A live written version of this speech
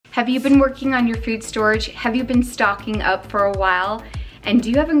Have you been working on your food storage? Have you been stocking up for a while? And do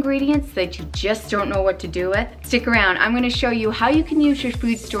you have ingredients that you just don't know what to do with? Stick around, I'm gonna show you how you can use your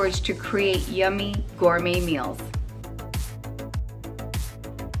food storage to create yummy gourmet meals.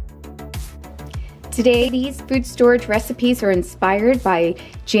 Today, these food storage recipes are inspired by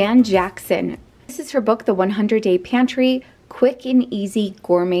Jan Jackson. This is her book, The 100-Day Pantry, Quick and Easy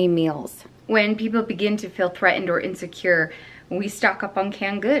Gourmet Meals. When people begin to feel threatened or insecure, we stock up on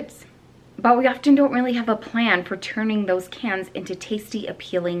canned goods. But we often don't really have a plan for turning those cans into tasty,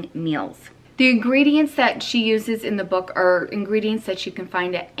 appealing meals. The ingredients that she uses in the book are ingredients that you can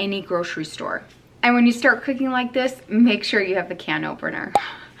find at any grocery store. And when you start cooking like this, make sure you have the can opener.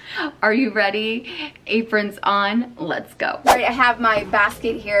 Are you ready? Aprons on, let's go. All right, I have my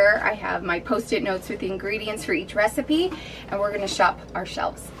basket here. I have my Post-it notes with the ingredients for each recipe, and we're gonna shop our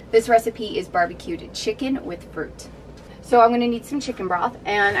shelves. This recipe is barbecued chicken with fruit. So I'm gonna need some chicken broth,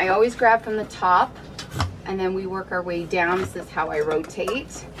 and I always grab from the top, and then we work our way down. This is how I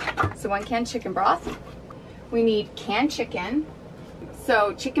rotate. So 1 can chicken broth. We need canned chicken.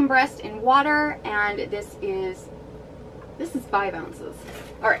 So chicken breast in water, and this is 5 ounces.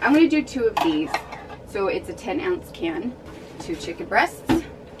 All right, I'm gonna do 2 of these. So it's a 10-ounce can, 2 chicken breasts,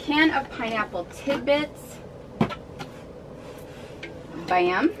 can of pineapple tidbits,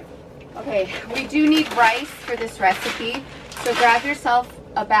 bam. Okay, we do need rice for this recipe. So grab yourself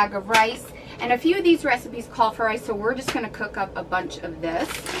a bag of rice, and a few of these recipes call for rice, so we're just gonna cook up a bunch of this.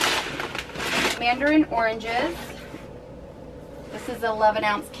 Mandarin oranges. This is an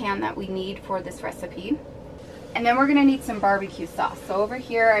 11-ounce can that we need for this recipe. And then we're gonna need some barbecue sauce. So over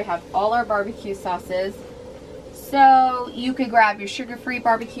here I have all our barbecue sauces. So you could grab your sugar-free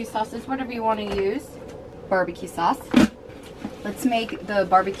barbecue sauces, whatever you wanna use. Barbecue sauce. Let's make the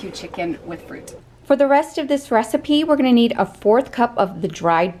barbecue chicken with fruit. For the rest of this recipe, we're gonna need a 1/4 cup of the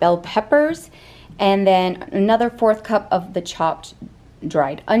dried bell peppers, and then another 1/4 cup of the chopped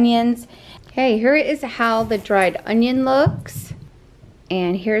dried onions. Okay, here is how the dried onion looks.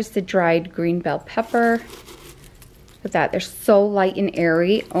 And here's the dried green bell pepper. Look at that, they're so light and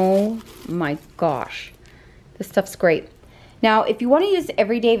airy. Oh my gosh, this stuff's great. Now, if you want to use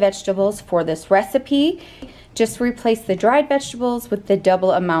everyday vegetables for this recipe, just replace the dried vegetables with the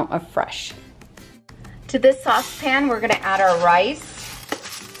double amount of fresh. To this saucepan, we're gonna add our rice.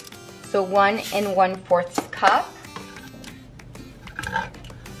 So 1 1/4 cup.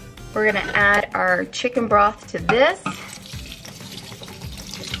 We're gonna add our chicken broth to this.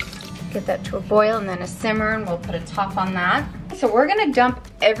 Get that to a boil and then a simmer, and we'll put a top on that. So we're gonna dump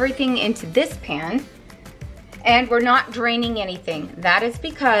everything into this pan, and we're not draining anything. That is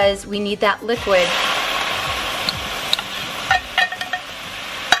because we need that liquid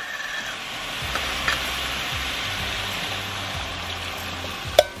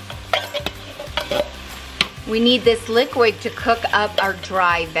this liquid to cook up our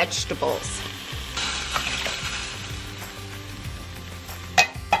dry vegetables.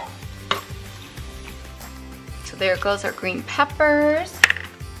 So there goes our green peppers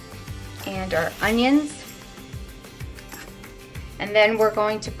and our onions. And then we're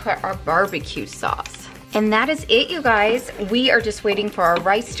going to put our barbecue sauce. And that is it, you guys. We are just waiting for our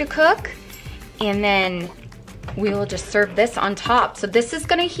rice to cook, and then we will just serve this on top. So this is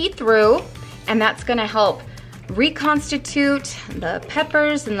gonna heat through, and that's gonna help reconstitute the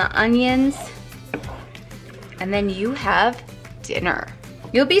peppers and the onions, and then you have dinner.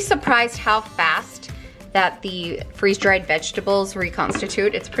 You'll be surprised how fast that the freeze-dried vegetables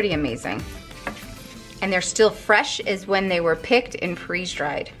reconstitute. It's pretty amazing. And they're still fresh as when they were picked and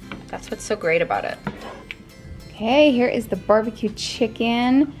freeze-dried. That's what's so great about it. Okay, here is the barbecue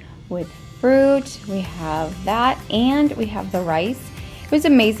chicken with fruit. We have that, and we have the rice. It was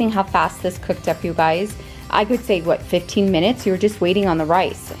amazing how fast this cooked up, you guys. I could say, what, 15 minutes? You were just waiting on the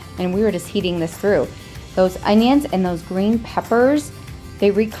rice, and we were just heating this through. Those onions and those green peppers,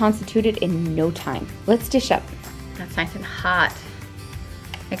 they reconstituted in no time. Let's dish up. That's nice and hot.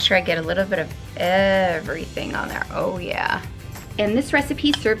 Make sure I get a little bit of everything on there. Oh yeah. And this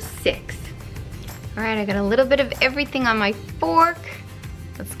recipe serves 6. All right, I got a little bit of everything on my fork.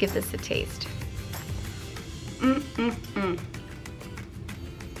 Let's give this a taste.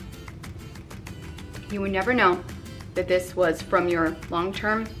 You would never know that this was from your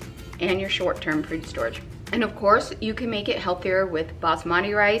long-term and your short-term food storage. And of course, you can make it healthier with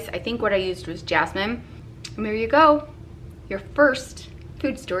basmati rice. I think what I used was jasmine. And there you go, your first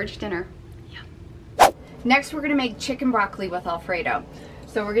food storage dinner. Yeah. Next, we're gonna make chicken broccoli with Alfredo.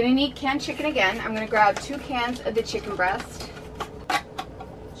 So we're gonna need canned chicken again. I'm gonna grab 2 cans of the chicken breast.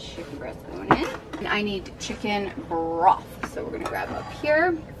 Chicken breast going in. And I need chicken broth. So we're gonna grab up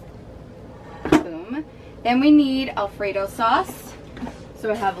here. Boom. Then we need Alfredo sauce.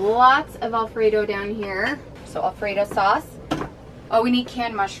 So I have lots of Alfredo down here. So Alfredo sauce. Oh, we need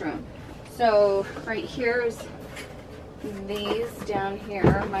canned mushroom. So right here's these down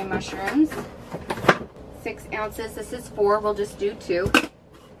here, my mushrooms. 6 ounces. This is 4. We'll just do 2.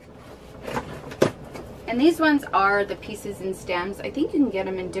 And these ones are the pieces and stems. I think you can get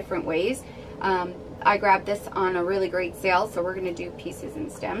them in different ways. I grabbed this on a really great sale, so we're going to do pieces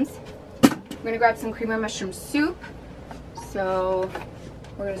and stems. We're going to grab some cream of mushroom soup. So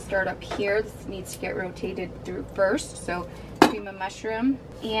we're going to start up here. This needs to get rotated through first. So cream of mushroom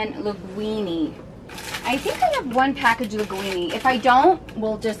and linguine. I think I have 1 package of linguine. If I don't,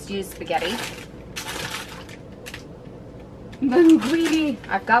 we'll just use spaghetti. Linguine.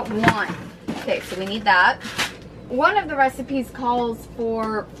 I've got 1. Okay, so we need that. One of the recipes calls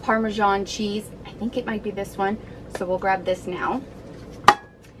for Parmesan cheese. I think it might be this one. So we'll grab this now.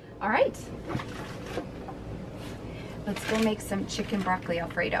 All right. Let's go make some chicken broccoli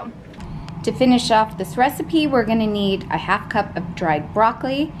Alfredo. To finish off this recipe, we're gonna need a 1/2 cup of dried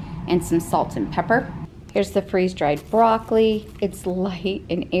broccoli and some salt and pepper. Here's the freeze-dried broccoli. It's light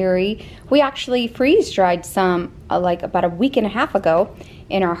and airy. We actually freeze-dried some like about a week and a half ago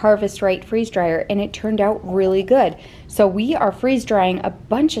in our Harvest Right freeze dryer, and it turned out really good. So we are freeze-drying a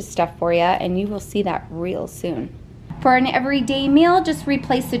bunch of stuff for you, and you will see that real soon. For an everyday meal, just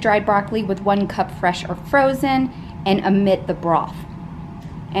replace the dried broccoli with 1 cup fresh or frozen and omit the broth.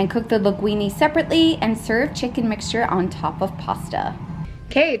 And cook the linguine separately and serve chicken mixture on top of pasta.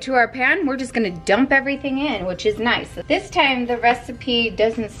 Okay, to our pan, we're just gonna dump everything in, which is nice. This time the recipe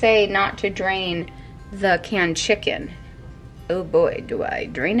doesn't say not to drain the canned chicken. Oh boy, do I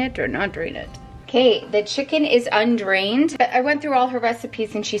drain it or not drain it? Okay, the chicken is undrained. I went through all her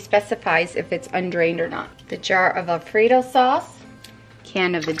recipes and she specifies if it's undrained or not. The jar of Alfredo sauce,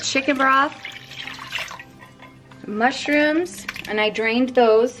 can of the chicken broth, mushrooms, and I drained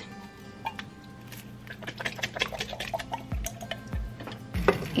those.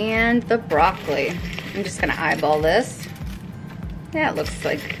 And the broccoli. I'm just gonna eyeball this. Yeah, it looks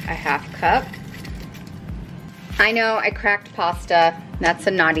like a 1/2 cup. I know I cracked pasta. That's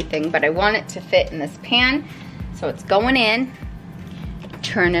a naughty thing, but I want it to fit in this pan. So it's going in.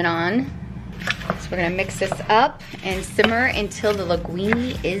 Turn it on. So we're gonna mix this up and simmer until the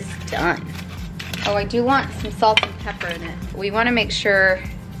linguine is done. Oh, I do want some salt and pepper in it. We wanna make sure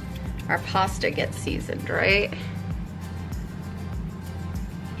our pasta gets seasoned, right?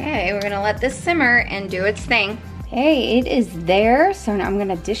 Okay, we're gonna let this simmer and do its thing. Okay, it is there, so now I'm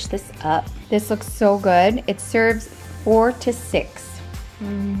gonna dish this up. This looks so good. It serves 4 to 6.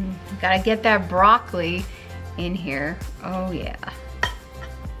 Gotta get that broccoli in here. Oh yeah.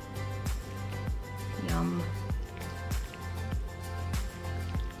 Yum.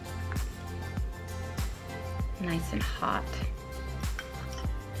 Nice and hot.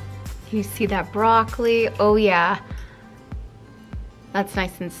 You see that broccoli? Oh yeah. That's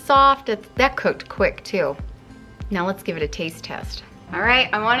nice and soft. That cooked quick too. Now let's give it a taste test. All right,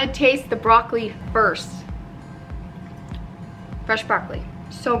 I want to taste the broccoli first. Fresh broccoli,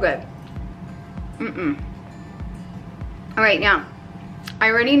 so good. All right, now, I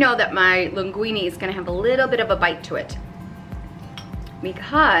already know that my linguine is gonna have a little bit of a bite to it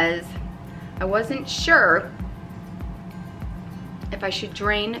because I wasn't sure if I should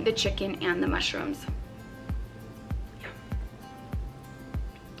drain the chicken and the mushrooms.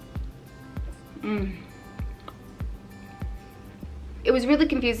 It was really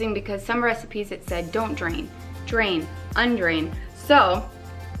confusing because some recipes it said don't drain, drain, undrain. So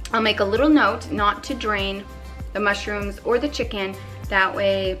I'll make a little note not to drain the mushrooms or the chicken. That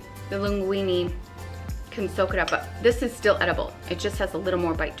way the linguine can soak it up. But this is still edible. It just has a little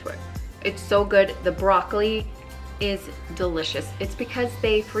more bite to it. It's so good. The broccoli is delicious. It's because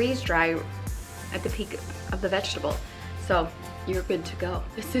they freeze dry at the peak of the vegetable. So you're good to go.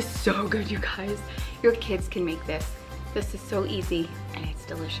 This is so good, you guys. Your kids can make this. This is so easy and it's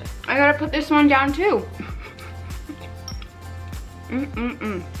delicious. I gotta put this one down too.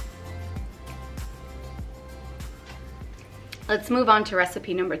 Let's move on to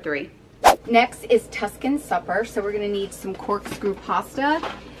recipe number 3. Next is Tuscan supper. So we're gonna need some corkscrew pasta.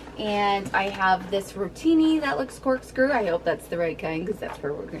 And I have this rotini that looks corkscrew. I hope that's the right kind because that's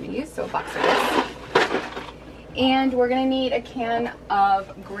what we're gonna use. So a box of this. And we're gonna need a can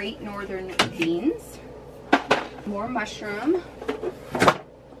of Great Northern beans, more mushroom,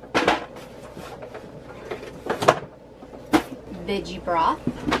 veggie broth,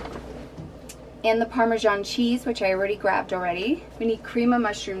 and the Parmesan cheese, which I already grabbed already. We need cream of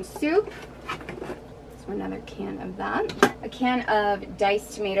mushroom soup. So another can of that. A can of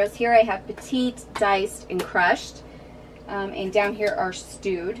diced tomatoes. Here I have petite, diced, and crushed. And down here are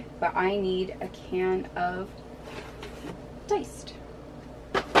stewed, but I need a can of diced.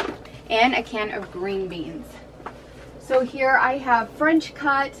 And a can of green beans. So here I have French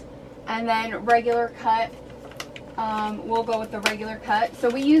cut and then regular cut. We'll go with the regular cut. So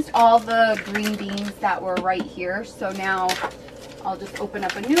we used all the green beans that were right here. So now I'll just open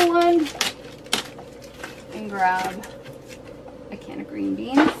up a new one and grab a can of green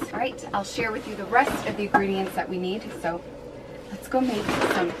beans. All right, I'll share with you the rest of the ingredients that we need. So let's go make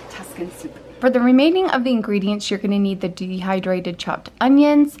some Tuscan soup. For the remaining of the ingredients, you're gonna need the dehydrated chopped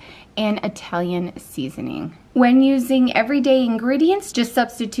onions and Italian seasoning. When using everyday ingredients, just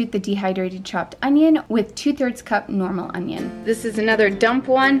substitute the dehydrated chopped onion with 2/3 cup normal onion. This is another dump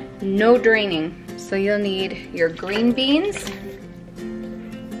one, no draining. So you'll need your green beans,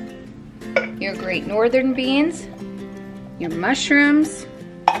 your Great Northern beans, your mushrooms,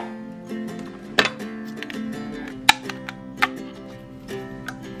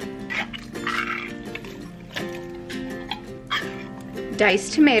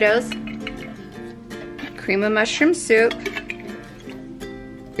 diced tomatoes, cream of mushroom soup,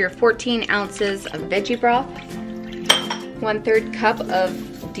 your 14 ounces of veggie broth, 1/3 cup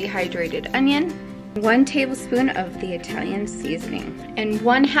of dehydrated onion, 1 tablespoon of the Italian seasoning, and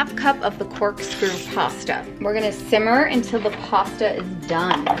 1/2 cup of the corkscrew pasta. We're gonna simmer until the pasta is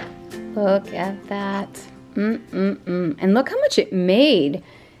done. Look at that. And look how much it made.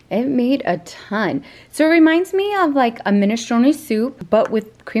 It made a ton. So it reminds me of like a minestrone soup, but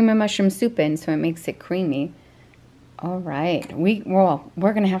with cream of mushroom soup in, so it makes it creamy. All right,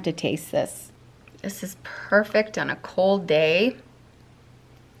 we're gonna have to taste this. This is perfect on a cold day.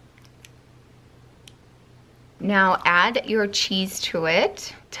 Now add your cheese to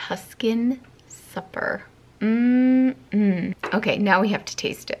it. Tuscan supper. Okay, now we have to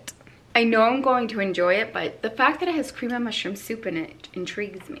taste it. I know I'm going to enjoy it, but the fact that it has cream of mushroom soup in it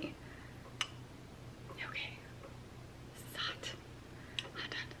intrigues me. Okay, it's hot.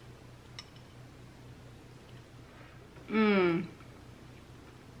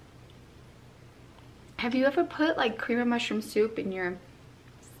 Have you ever put like cream of mushroom soup in your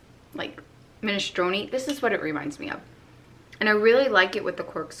like minestrone? This is what it reminds me of. And I really like it with the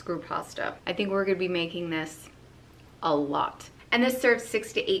corkscrew pasta. I think we're gonna be making this a lot. And this serves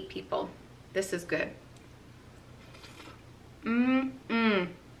 6 to 8 people. This is good.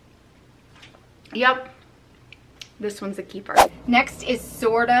 Yep. This one's a keeper. Next is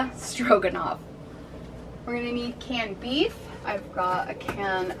sorta stroganoff. We're gonna need canned beef. I've got a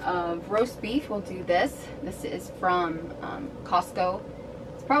can of roast beef. We'll do this. This is from Costco.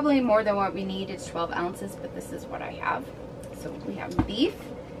 It's probably more than what we need. It's 12 ounces, but this is what I have. So we have beef.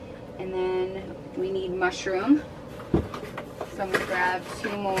 And then we need mushroom. So I'm gonna grab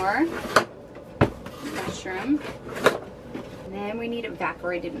 2 more mushroom. And then we need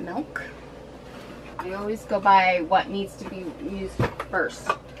evaporated milk. I always go by what needs to be used first.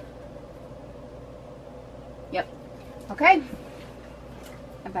 Yep. Okay.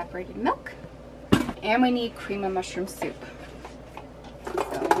 Evaporated milk. And we need cream of mushroom soup.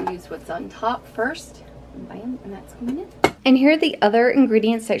 So we'll use what's on top first. Bam, and that's coming in. And here are the other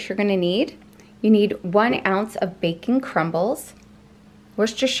ingredients that you're gonna need. You need 1 ounce of bacon crumbles,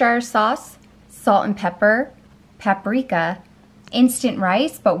 Worcestershire sauce, salt and pepper, paprika, instant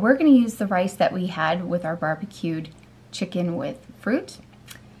rice, but we're gonna use the rice that we had with our barbecued chicken with fruit,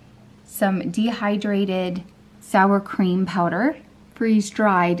 some dehydrated sour cream powder,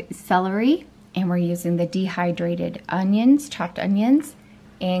 freeze-dried celery, and we're using the dehydrated onions, chopped onions,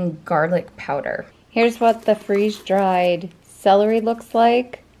 and garlic powder. Here's what the freeze-dried celery looks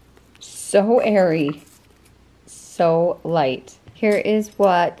like. So airy, so light. Here is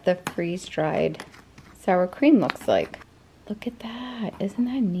what the freeze-dried sour cream looks like. Look at that, isn't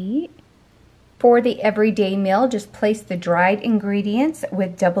that neat? For the everyday meal, just place the dried ingredients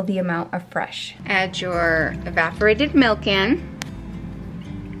with double the amount of fresh. Add your evaporated milk in.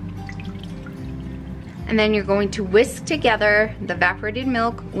 And then you're going to whisk together the evaporated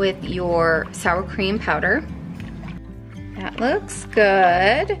milk with your sour cream powder. That looks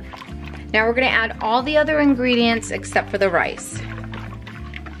good. Now we're gonna add all the other ingredients except for the rice.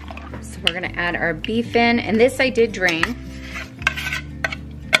 So we're gonna add our beef in, and this I did drain.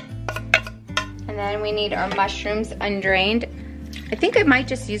 And then we need our mushrooms undrained. I think I might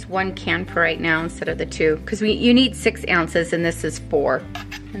just use 1 can for right now instead of the 2, because you need 6 ounces and this is 4.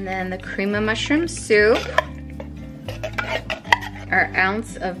 And then the cream of mushroom soup, our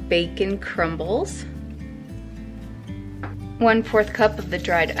ounce of bacon crumbles, 1/4 cup of the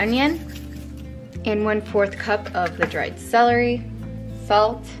dried onion, And 1/4 cup of the dried celery,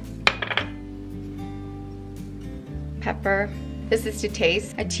 salt, pepper. This is to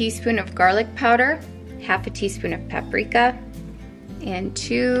taste. A teaspoon of garlic powder, 1/2 teaspoon of paprika, and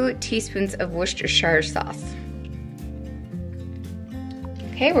 2 teaspoons of Worcestershire sauce.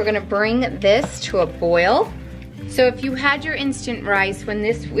 Okay, we're gonna bring this to a boil. So if you had your instant rice, when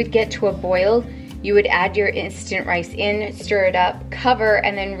this would get to a boil, you would add your instant rice in, stir it up, cover,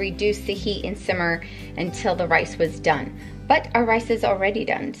 and then reduce the heat and simmer until the rice was done. But our rice is already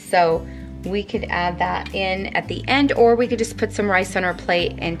done, so we could add that in at the end, or we could just put some rice on our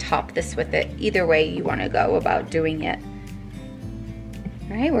plate and top this with it. Either way you wanna go about doing it.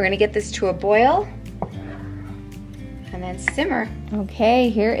 All right, we're gonna get this to a boil and then simmer. Okay,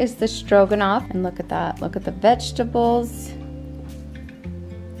 here is the stroganoff, and look at that. Look at the vegetables,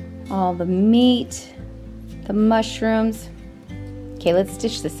 all the meat, the mushrooms. Okay, let's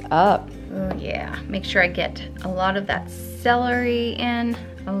dish this up. Oh yeah, make sure I get a lot of that celery in.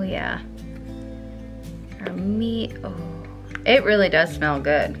 Oh yeah. Our meat, oh, it really does smell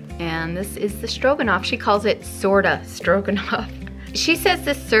good. And this is the stroganoff. She calls it sorta stroganoff. She says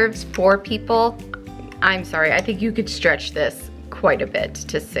this serves 4 people. I'm sorry, I think you could stretch this quite a bit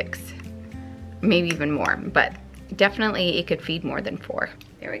to 6, maybe even more, but definitely it could feed more than 4.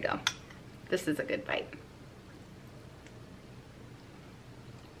 There we go. This is a good bite.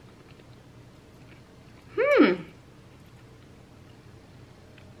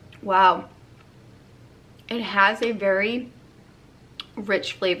 Wow. It has a very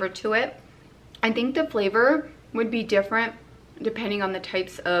rich flavor to it. I think the flavor would be different depending on the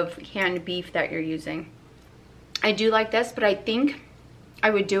types of canned beef that you're using. I do like this, but I think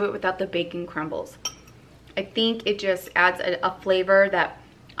I would do it without the bacon crumbles. I think it just adds a flavor that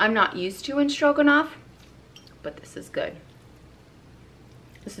I'm not used to in stroganoff, but this is good.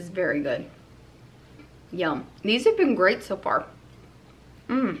 This is very good. Yum. These have been great so far.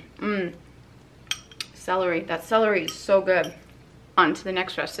 Celery. That celery is so good. On to the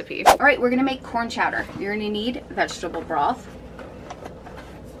next recipe. All right, we're gonna make corn chowder. You're gonna need vegetable broth.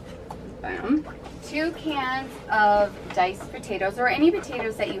 Bam. 2 cans of diced potatoes, or any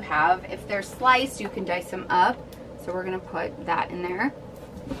potatoes that you have. If they're sliced, you can dice them up. So we're gonna put that in there.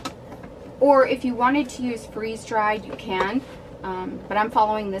 Or if you wanted to use freeze-dried, you can. But I'm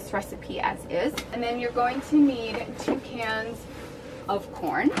following this recipe as is. And then you're going to need 2 cans of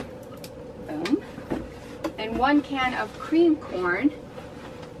corn. Boom. And 1 can of cream corn,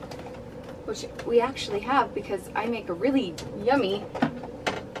 which we actually have because I make a really yummy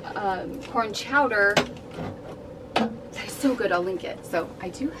corn chowder that is so good. I'll link it. So I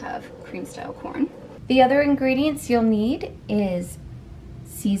do have cream style corn. The other ingredients you'll need is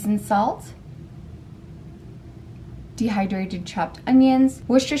seasoned salt, dehydrated chopped onions,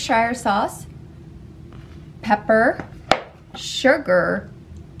 Worcestershire sauce, pepper, sugar,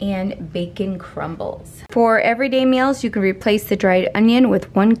 and bacon crumbles. For everyday meals, you can replace the dried onion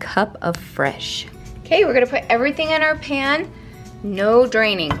with 1 cup of fresh. Okay, we're gonna put everything in our pan, no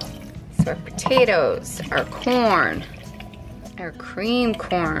draining. So our potatoes, our corn, our cream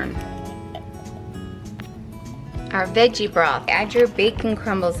corn, our veggie broth. Add your bacon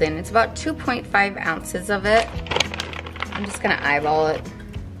crumbles in. It's about 2.5 ounces of it. I'm just gonna eyeball it.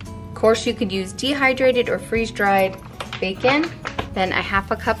 Of course, you could use dehydrated or freeze-dried bacon. Then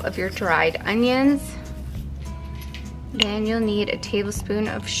 1/2 cup of your dried onions. Then you'll need a tablespoon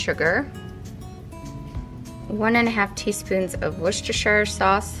of sugar, 1.5 teaspoons of Worcestershire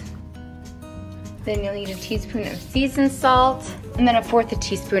sauce. Then you'll need a teaspoon of seasoned salt, and then 1/4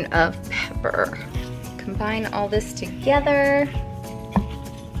 teaspoon of pepper. Combine all this together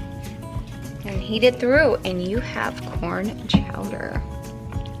and heat it through, and you have corn chowder.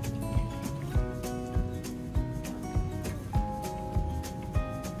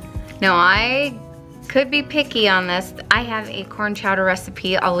 Now I could be picky on this. I have a corn chowder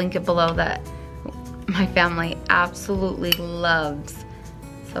recipe, I'll link it below, that my family absolutely loves.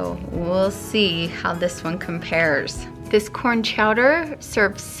 So we'll see how this one compares. This corn chowder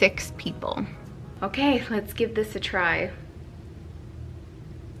serves 6 people. Okay, let's give this a try.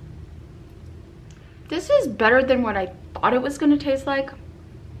 This is better than what I thought it was gonna taste like.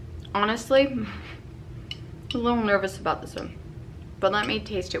 Honestly, I'm a little nervous about this one. But let me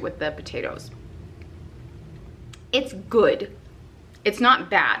taste it with the potatoes. It's good. It's not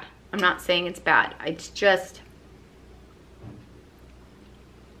bad. I'm not saying it's bad. It's just,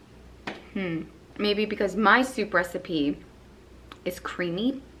 maybe because my soup recipe is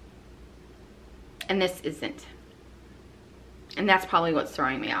creamy and this isn't. And that's probably what's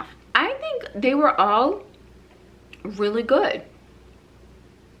throwing me off. I think they were all really good.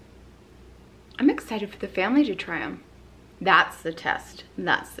 I'm excited. excited for the family to try them. That's the test.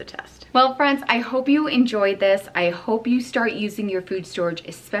 That's the test. Well, friends, I hope you enjoyed this. I hope you start using your food storage,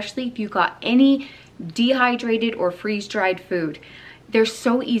 especially if you got any dehydrated or freeze-dried food. They're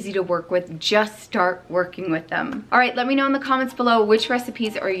so easy to work with. Just start working with them. All right, let me know in the comments below which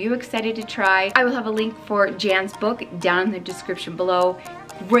recipes are you excited to try. I will have a link for Jan's book down in the description below.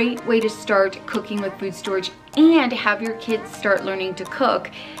 Great way to start cooking with food storage and have your kids start learning to cook.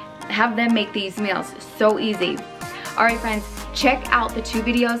 Have them make these meals. So easy. All right, friends, check out the 2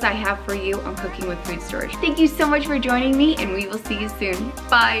 videos I have for you on cooking with food storage. Thank you so much for joining me, and we will see you soon.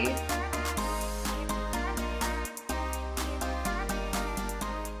 Bye.